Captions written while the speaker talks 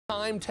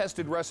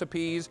time-tested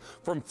recipes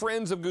from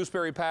friends of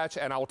Gooseberry Patch,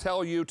 and I'll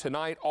tell you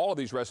tonight, all of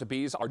these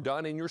recipes are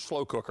done in your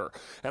slow cooker.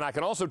 And I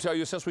can also tell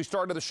you, since we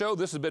started the show,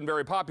 this has been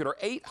very popular.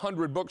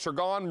 800 books are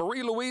gone.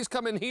 Marie-Louise,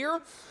 come in here.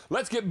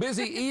 Let's get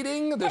busy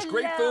eating this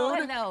great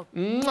food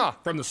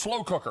from the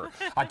slow cooker.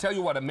 I tell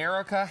you what,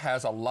 America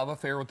has a love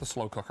affair with the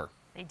slow cooker.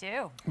 They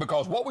do.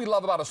 Because what we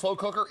love about a slow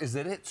cooker is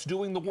that it's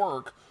doing the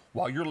work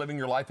while you're living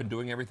your life and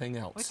doing everything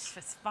else. Which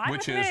is fine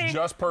Which with is me.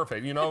 just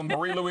perfect. You know,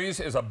 Marie-Louise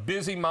is a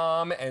busy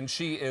mom, and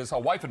she is a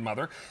wife and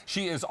mother.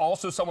 She is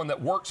also someone that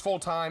works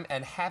full-time,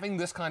 and having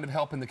this kind of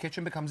help in the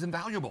kitchen becomes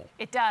invaluable.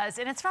 It does,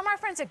 and it's from our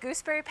friends at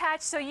Gooseberry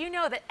Patch, so you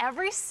know that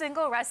every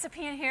single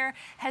recipe in here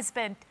has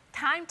been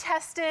time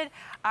tested.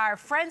 Our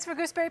friends for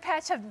Gooseberry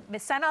Patch have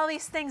sent all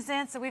these things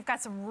in, so we've got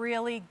some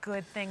really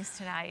good things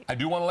tonight. I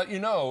do want to let you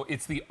know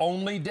it's the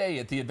only day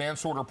at the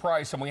advanced order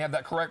price, and we have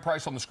that correct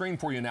price on the screen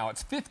for you now.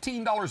 It's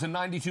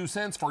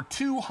 $15.92 for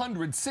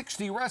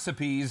 260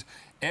 recipes,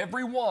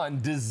 every one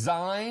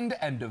designed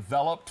and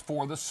developed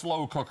for the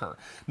slow cooker.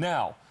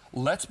 Now,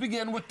 let's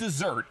begin with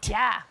dessert.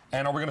 Yeah.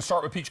 And are we going to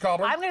start with peach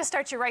cobbler? I'm going to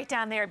start you right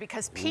down there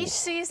because peach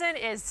season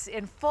is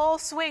in full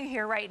swing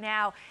here right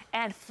now.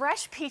 And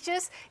fresh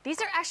peaches,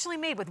 these are actually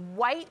made with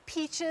white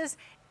peaches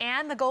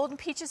and the golden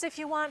peaches if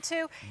you want to.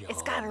 Yum.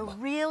 It's got a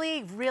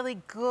really,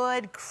 really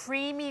good,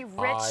 creamy, rich...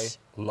 I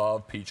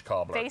love peach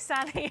cobbler. ...base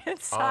on the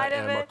inside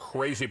of it. I am a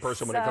crazy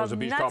person when it comes to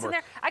peach nuts cobbler. in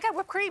there. I got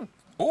whipped cream.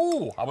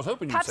 Oh, I was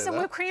hoping you'd say that. Pop some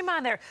whipped cream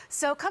on there.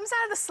 So it comes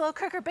out of the slow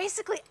cooker.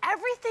 Basically,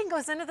 everything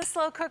goes into the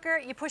slow cooker.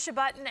 You push a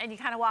button and you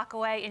kind of walk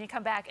away and you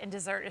come back and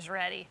dessert is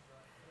ready.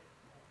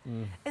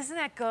 Isn't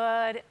that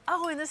good?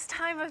 Oh, in this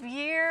time of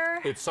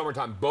year. It's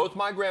summertime. Both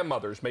my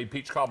grandmothers made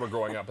peach cobbler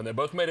growing up, and they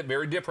both made it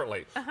very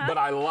differently. But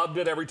I loved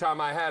it every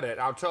time I had it.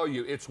 I'll tell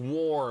you, it's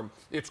warm,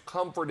 it's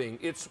comforting,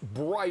 it's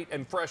bright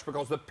and fresh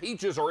because the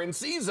peaches are in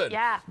season.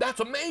 Yeah. That's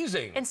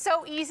amazing. And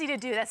so easy to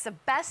do. That's the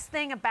best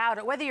thing about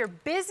it. Whether you're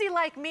busy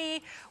like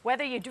me,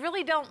 whether you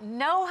really don't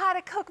know how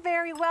to cook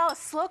very well, a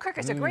slow cooker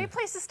is a great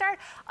place to start.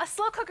 A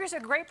slow cooker is a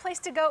great place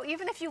to go,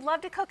 even if you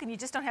love to cook and you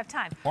just don't have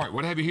time. All right,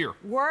 what have you here?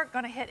 We're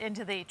going to hit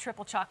into the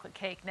triple chocolate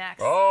cake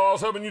next. Oh, I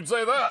was hoping you'd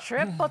say that.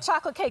 Triple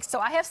chocolate cake. So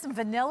I have some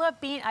vanilla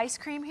bean ice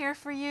cream here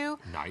for you.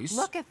 Nice.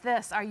 Look at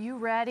this. Are you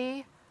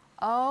ready?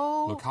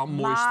 Oh, look how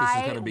moist this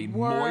is going to be.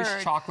 Moist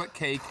chocolate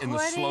cake in the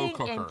slow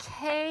cooker. And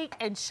cake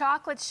and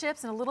chocolate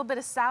chips and a little bit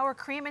of sour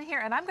cream in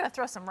here. And I'm going to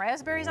throw some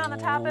raspberries on the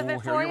top of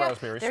it for you.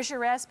 Raspberries. There's your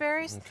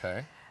raspberries.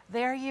 Okay.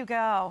 There you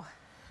go.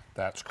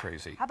 That's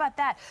crazy. How about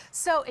that?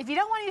 So if you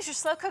don't want to use your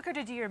slow cooker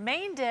to do your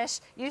main dish,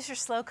 use your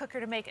slow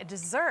cooker to make a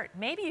dessert.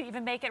 Maybe you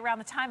even make it around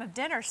the time of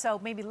dinner. So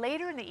maybe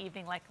later in the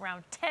evening, like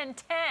around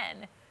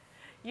 10:10,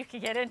 you can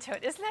get into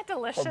it. Isn't that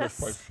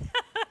delicious?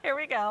 Here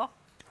we go.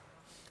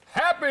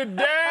 Happy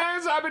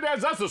days, happy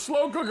days. That's a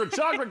slow cooker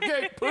chocolate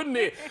cake,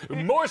 pudding,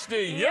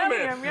 moisty, yummy.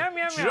 Yum, yum,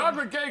 yum,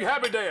 chocolate cake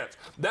happy dance.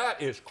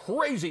 That is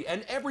crazy.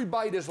 And every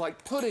bite is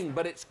like pudding,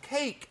 but it's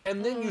cake.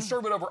 And then you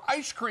serve it over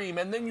ice cream.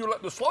 And then you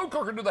let the slow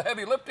cooker do the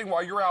heavy lifting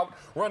while you're out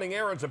running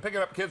errands and picking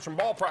up kids from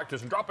ball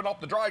practice and dropping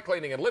off the dry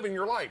cleaning and living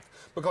your life.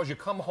 Because you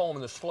come home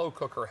and the slow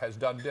cooker has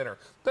done dinner.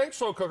 Thanks,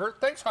 slow cooker.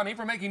 Thanks, honey,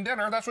 for making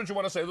dinner. That's what you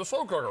want to say to the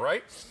slow cooker,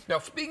 right? Now,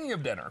 speaking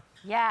of dinner.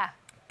 Yeah.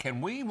 Can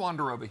we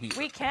wander over here?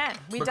 We can.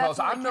 Because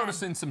I'm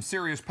noticing some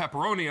serious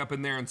pepperoni up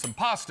in there and some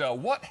pasta.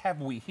 What have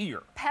we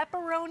here?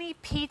 Pepperoni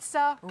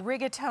pizza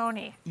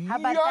rigatoni. How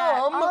about that?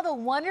 All the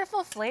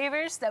wonderful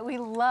flavors that we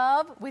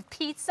love with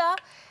pizza.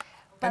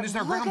 But and is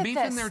there ground beef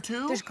in there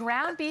too? There's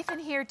ground beef in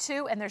here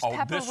too, and there's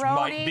pepperoni. This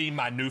might be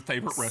my new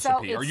favorite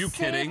recipe. Are you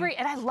kidding?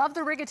 And I love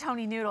the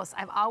rigatoni noodles.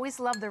 I've always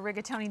loved the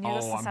rigatoni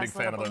noodles since I was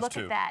little. But look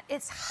at that.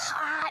 It's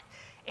hot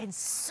and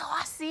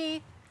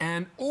saucy.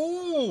 And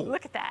ooh!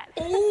 Look at that.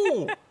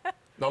 Ooh!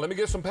 Now let me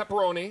get some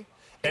pepperoni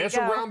and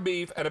some ground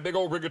beef and a big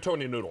old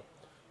rigatoni noodle.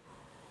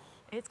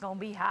 It's gonna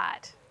be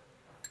hot.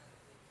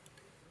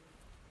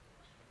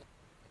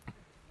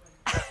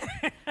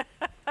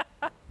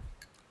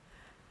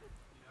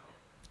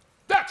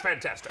 That's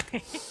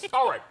fantastic.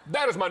 All right,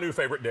 that is my new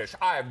favorite dish.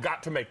 I have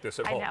got to make this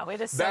at home. I know,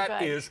 it is so good.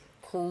 That is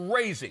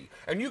crazy.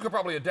 And you could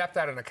probably adapt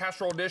that in a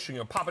casserole dish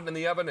and pop it in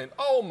the oven and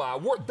oh my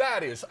word,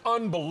 that is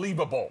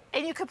unbelievable.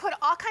 And you could put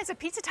all kinds of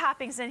pizza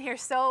toppings in here.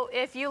 So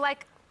if you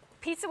like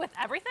pizza with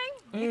everything,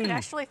 you can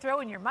actually throw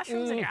in your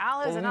mushrooms and your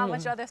olives and a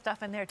bunch of other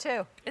stuff in there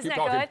too. Isn't that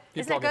good?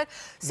 Isn't that good?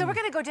 So we're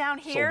gonna go down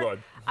here. So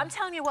good. I'm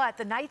telling you what,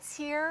 the nights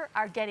here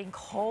are getting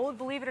cold,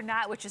 believe it or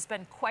not, which has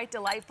been quite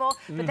delightful.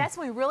 But that's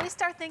when we really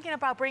start thinking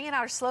about bringing out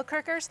our slow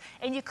cookers,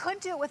 and you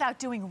couldn't do it without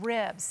doing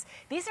ribs.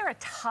 These are a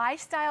Thai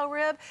style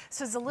rib,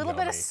 so there's a little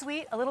bit of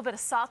sweet, a little bit of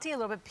salty, a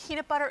little bit of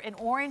peanut butter and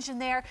orange in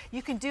there.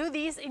 You can do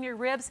these in your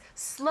ribs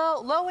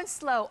low and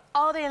slow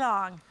all day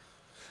long.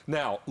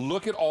 Now,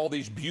 look at all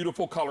these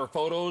beautiful color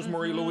photos,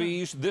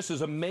 Marie-Louise. This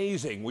is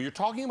amazing. Well, you're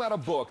talking about a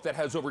book that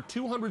has over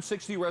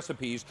 260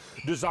 recipes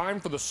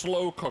designed for the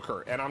slow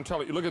cooker. And I'm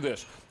telling you, look at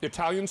this.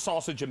 Italian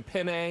sausage and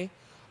penne.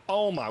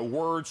 Oh, my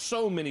word.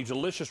 So many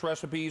delicious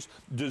recipes.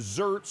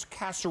 Desserts,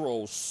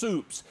 casseroles,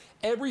 soups,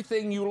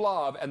 everything you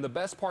love. And the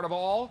best part of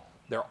all,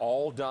 They're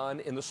all done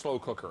in the slow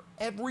cooker.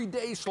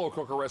 Everyday slow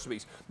cooker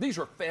recipes. These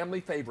are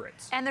family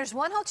favorites. And there's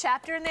one whole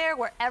chapter in there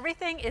where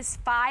everything is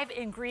 5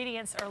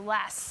 ingredients or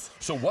less.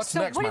 So what's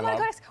next, my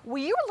love?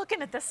 Well, you were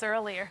looking at this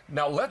earlier.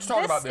 Now let's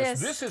talk about this.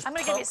 This is I'm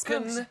gonna give you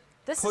pumpkin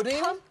This pudding?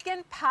 is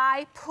pumpkin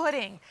pie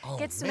pudding. Oh,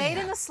 gets man.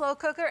 made in the slow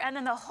cooker, and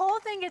then the whole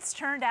thing gets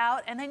turned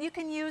out, and then you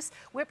can use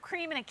whipped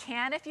cream in a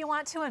can if you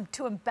want to, and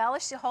to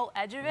embellish the whole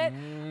edge of it.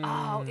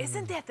 Oh,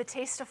 isn't that the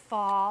taste of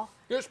fall?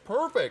 It's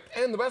perfect.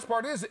 And the best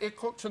part is it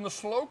cooks in the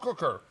slow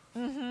cooker.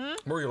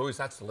 Maria Louise,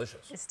 that's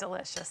delicious. It's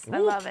delicious. I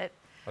love it.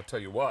 I'll tell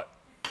you what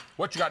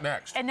you got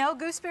next? And no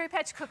Gooseberry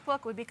Patch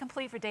cookbook would be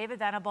complete for David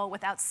Venable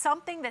without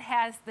something that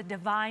has the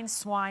divine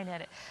swine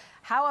in it.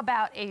 How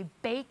about a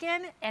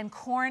bacon and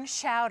corn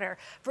chowder?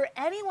 For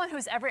anyone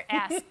who's ever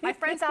asked, my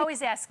friends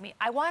always ask me,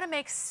 I want to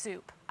make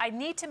soup. I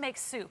need to make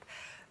soup.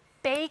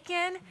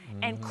 Bacon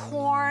and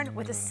corn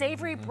with a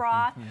savory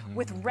broth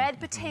with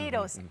red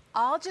potatoes,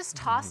 all just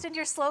tossed into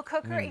your slow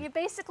cooker, and you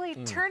basically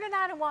turn it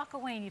on and walk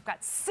away, and you've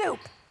got soup.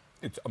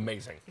 It's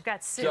amazing. You've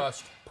got soup.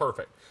 Just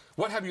perfect.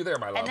 What have you there,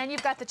 my love? And then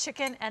you've got the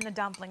chicken and the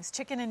dumplings,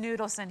 chicken and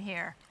noodles in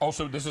here.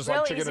 Also, this is Really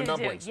like chicken easy and to do.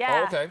 dumplings.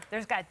 Yeah. Oh, okay.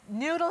 There's got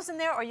noodles in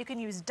there, or you can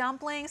use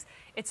dumplings.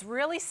 It's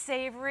really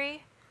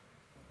savory,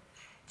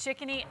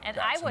 chickeny, and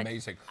That's I would.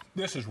 amazing.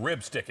 This is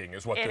rib sticking,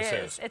 is what this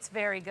is. It's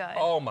very good.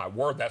 Oh my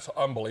word, that's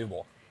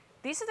unbelievable.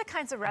 These are the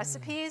kinds of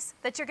recipes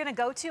that you're going to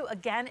go to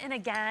again and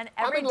again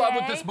every day. I'm in love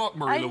with this book,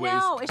 Marie Louise. I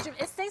know.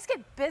 Things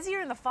get busier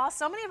in the fall.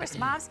 So many of us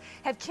moms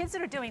have kids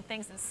that are doing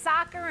things in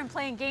soccer and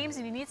playing games,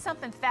 and you need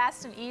something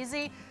fast and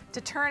easy to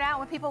turn out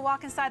when people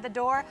walk inside the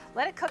door.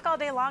 Let it cook all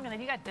day long, and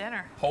then you got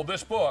dinner. Hold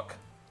this book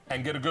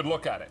and get a good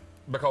look at it,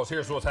 because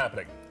here's what's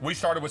happening. We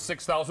started with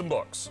 6,000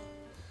 books.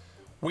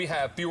 We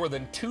have fewer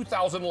than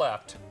 2,000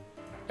 left,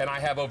 and I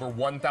have over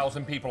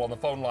 1,000 people on the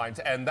phone lines,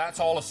 and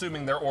that's all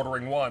assuming they're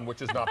ordering one,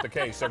 which is not the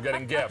case. They're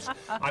getting gifts.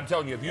 I'm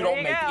telling you, if you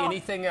don't make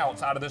anything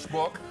else out of this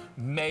book,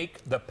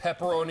 make the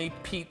pepperoni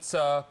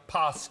pizza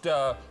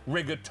pasta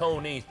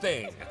rigatoni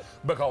thing,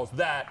 because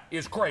that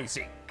is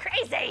crazy.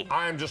 Crazy.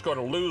 I'm just going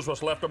to lose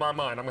what's left of my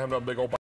mind. I'm going to have a big old